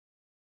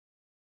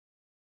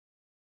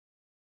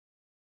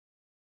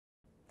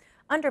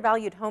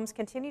Undervalued homes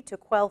continue to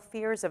quell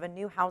fears of a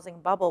new housing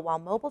bubble while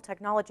mobile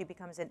technology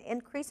becomes an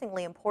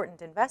increasingly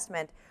important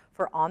investment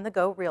for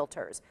on-the-go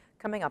realtors.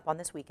 Coming up on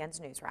this weekend's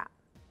News Wrap.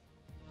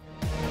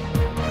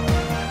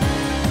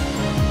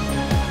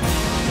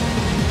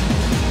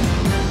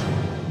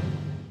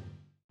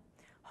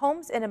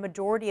 Homes in a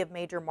majority of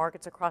major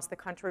markets across the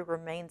country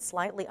remain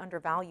slightly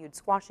undervalued,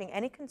 squashing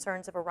any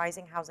concerns of a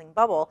rising housing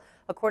bubble,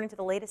 according to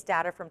the latest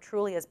data from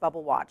Trulia's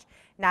Bubble Watch.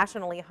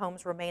 Nationally,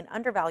 homes remain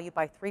undervalued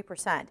by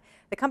 3%.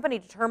 The company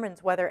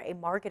determines whether a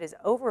market is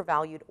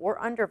overvalued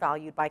or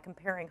undervalued by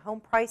comparing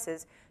home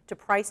prices to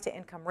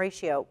price-to-income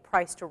ratio,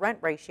 price-to-rent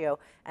ratio,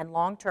 and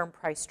long-term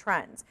price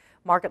trends.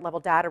 Market-level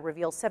data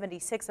reveals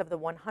 76 of the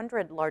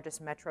 100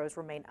 largest metros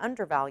remain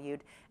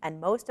undervalued, and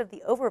most of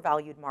the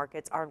overvalued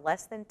markets are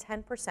less than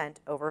 10%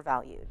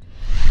 overvalued.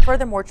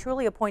 Furthermore,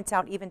 Trulia points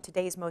out even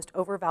today's most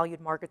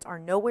overvalued markets are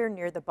nowhere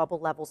near the bubble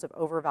levels of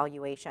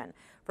overvaluation.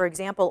 For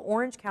example,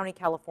 Orange County,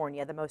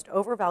 California, the most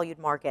overvalued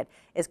market,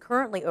 is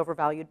currently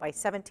overvalued by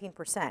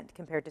 17%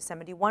 compared to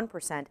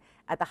 71%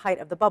 at the height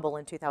of the bubble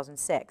in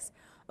 2006.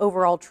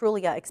 Overall,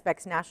 Trulia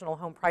expects national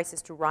home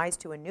prices to rise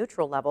to a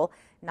neutral level,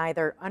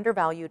 neither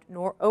undervalued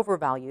nor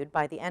overvalued,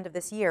 by the end of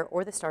this year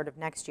or the start of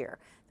next year.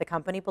 The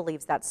company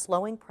believes that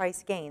slowing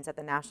price gains at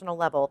the national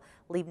level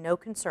leave no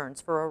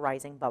concerns for a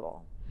rising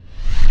bubble.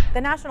 The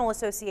National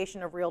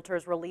Association of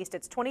Realtors released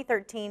its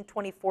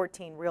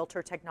 2013-2014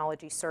 Realtor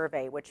Technology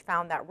Survey, which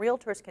found that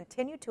realtors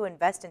continued to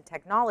invest in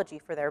technology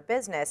for their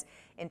business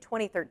in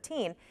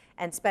 2013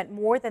 and spent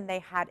more than they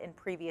had in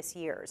previous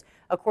years.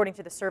 According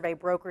to the survey,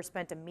 brokers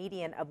spent a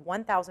median of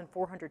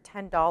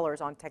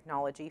 $1,410 on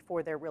technology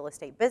for their real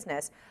estate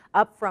business,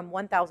 up from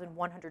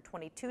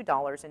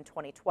 $1,122 in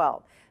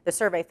 2012. The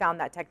survey found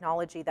that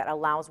technology that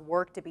allows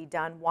work to be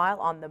done while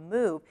on the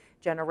move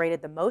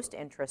generated the most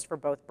interest for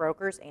both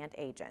brokers and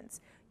agents.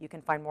 You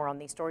can find more on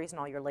these stories and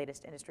all your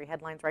latest industry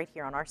headlines right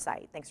here on our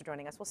site. Thanks for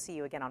joining us. We'll see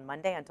you again on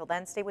Monday. Until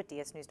then, stay with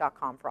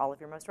DSNews.com for all of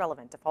your most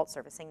relevant default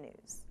servicing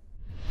news.